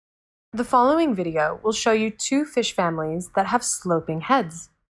The following video will show you two fish families that have sloping heads.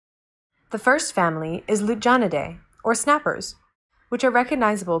 The first family is Lutjanidae, or snappers, which are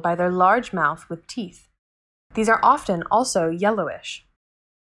recognizable by their large mouth with teeth. These are often also yellowish.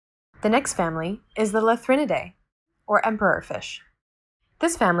 The next family is the Lethrinidae, or emperor fish.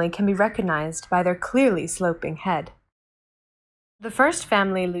 This family can be recognized by their clearly sloping head. The first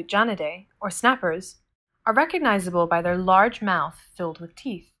family, Lutjanidae, or snappers, are recognizable by their large mouth filled with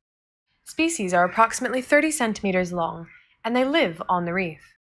teeth. Species are approximately 30 centimeters long, and they live on the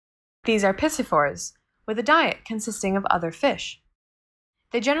reef. These are piscivores, with a diet consisting of other fish.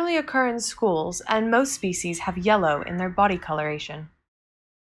 They generally occur in schools, and most species have yellow in their body coloration.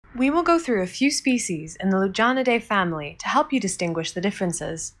 We will go through a few species in the Lutjanidae family to help you distinguish the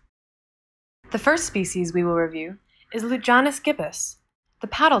differences. The first species we will review is Lutjanus gibbus, the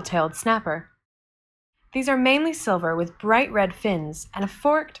paddle-tailed snapper. These are mainly silver with bright red fins and a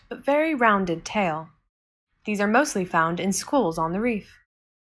forked but very rounded tail. These are mostly found in schools on the reef.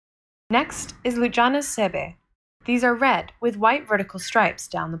 Next is Lutjanus sebe. These are red with white vertical stripes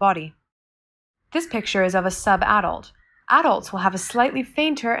down the body. This picture is of a sub-adult. Adults will have a slightly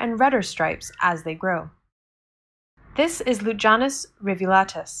fainter and redder stripes as they grow. This is Lutjanus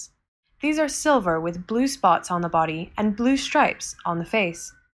rivulatus. These are silver with blue spots on the body and blue stripes on the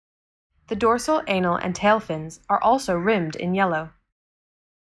face. The dorsal, anal, and tail fins are also rimmed in yellow.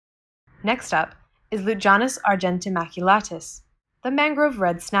 Next up is Lutjanus argentimaculatus, the mangrove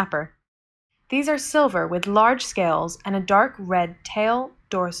red snapper. These are silver with large scales and a dark red tail,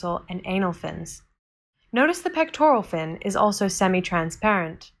 dorsal, and anal fins. Notice the pectoral fin is also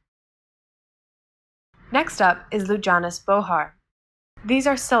semi-transparent. Next up is Lutjanus bohar. These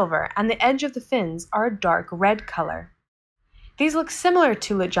are silver, and the edge of the fins are a dark red color. These look similar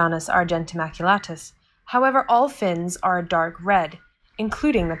to Lutjanus argentimaculatus, however all fins are a dark red,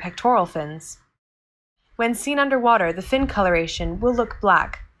 including the pectoral fins. When seen underwater, the fin coloration will look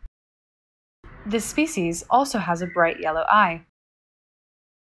black. This species also has a bright yellow eye.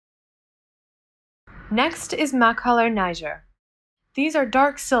 Next is Macular niger. These are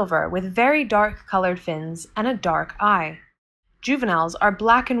dark silver with very dark colored fins and a dark eye. Juveniles are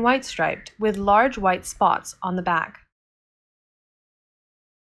black and white striped with large white spots on the back.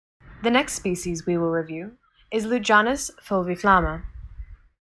 The next species we will review is Lutjanus fulviflamma.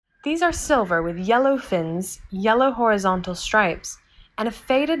 These are silver with yellow fins, yellow horizontal stripes, and a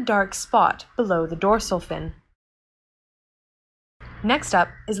faded dark spot below the dorsal fin. Next up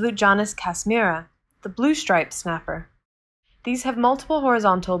is Lutjanus casmira, the blue-striped snapper. These have multiple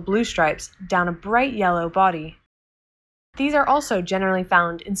horizontal blue stripes down a bright yellow body. These are also generally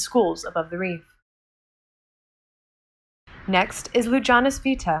found in schools above the reef. Next is Lutjanus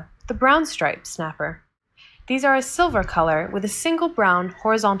vita, the brown-striped snapper. These are a silver color with a single brown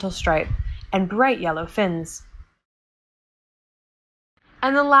horizontal stripe and bright yellow fins.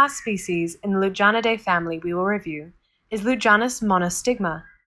 And the last species in the Lutjanidae family we will review is Lutjanus monostigma.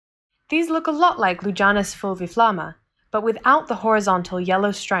 These look a lot like Lutjanus fulviflamma, but without the horizontal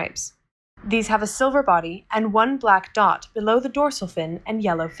yellow stripes. These have a silver body and one black dot below the dorsal fin and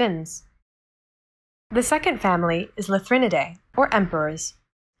yellow fins. The second family is Lethrinidae, or emperors,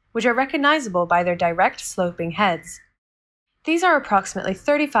 which are recognizable by their direct sloping heads. These are approximately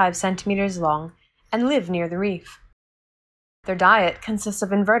 35 centimeters long and live near the reef. Their diet consists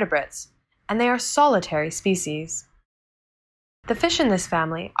of invertebrates, and they are solitary species. The fish in this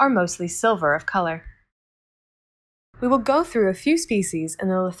family are mostly silver of color. We will go through a few species in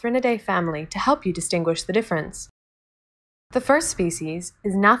the Lethrinidae family to help you distinguish the difference. The first species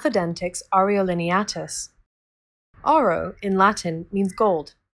is Gnathodentix aurolineatus. Auro in Latin means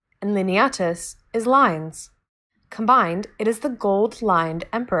gold, and lineatus is lines. Combined, it is the gold-lined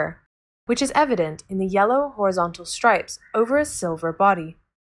emperor, which is evident in the yellow horizontal stripes over a silver body.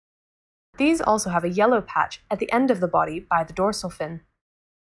 These also have a yellow patch at the end of the body by the dorsal fin.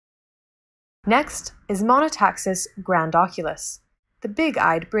 Next is Monotaxis grandoculus, the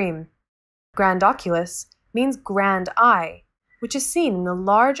big-eyed bream. Grandoculus means grand eye, which is seen in the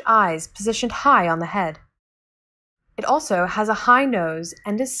large eyes positioned high on the head. It also has a high nose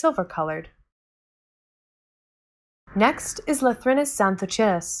and is silver-colored. Next is Lethrinus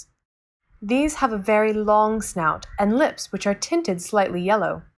xanthochilus. These have a very long snout and lips which are tinted slightly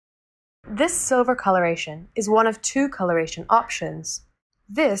yellow. This silver coloration is one of two coloration options,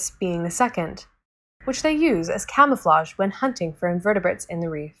 this being the second, which they use as camouflage when hunting for invertebrates in the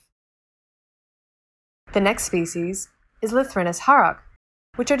reef. The next species is Lethrinus harrock,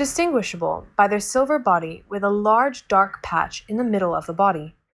 which are distinguishable by their silver body with a large dark patch in the middle of the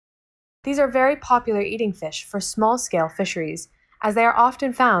body. These are very popular eating fish for small-scale fisheries as they are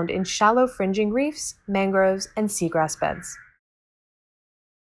often found in shallow fringing reefs, mangroves, and seagrass beds.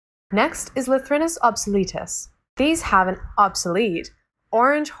 Next is Lethrinus obsoletus. These have an obsolete,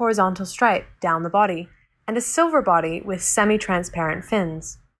 orange horizontal stripe down the body, and a silver body with semi-transparent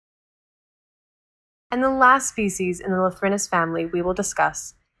fins. And the last species in the Lethrinus family we will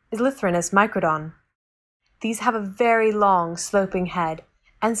discuss is Lethrinus microdon. These have a very long, sloping head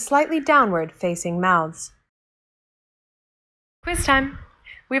and slightly downward-facing mouths. Quiz time!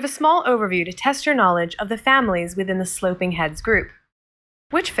 We have a small overview to test your knowledge of the families within the sloping heads group.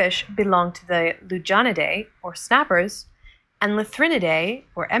 Which fish belong to the Lutjanidae, or snappers, and Lethrinidae,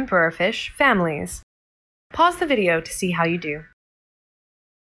 or emperor fish, families? Pause the video to see how you do.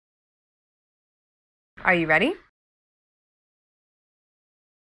 Are you ready?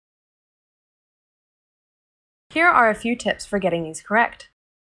 Here are a few tips for getting these correct.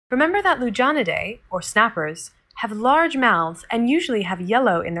 Remember that Lutjanidae, or snappers, have large mouths and usually have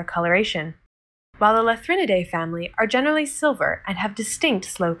yellow in their coloration, while the Lethrinidae family are generally silver and have distinct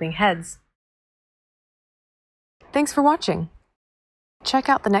sloping heads. Thanks for watching. Check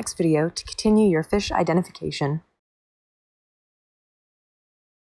out the next video to continue your fish identification.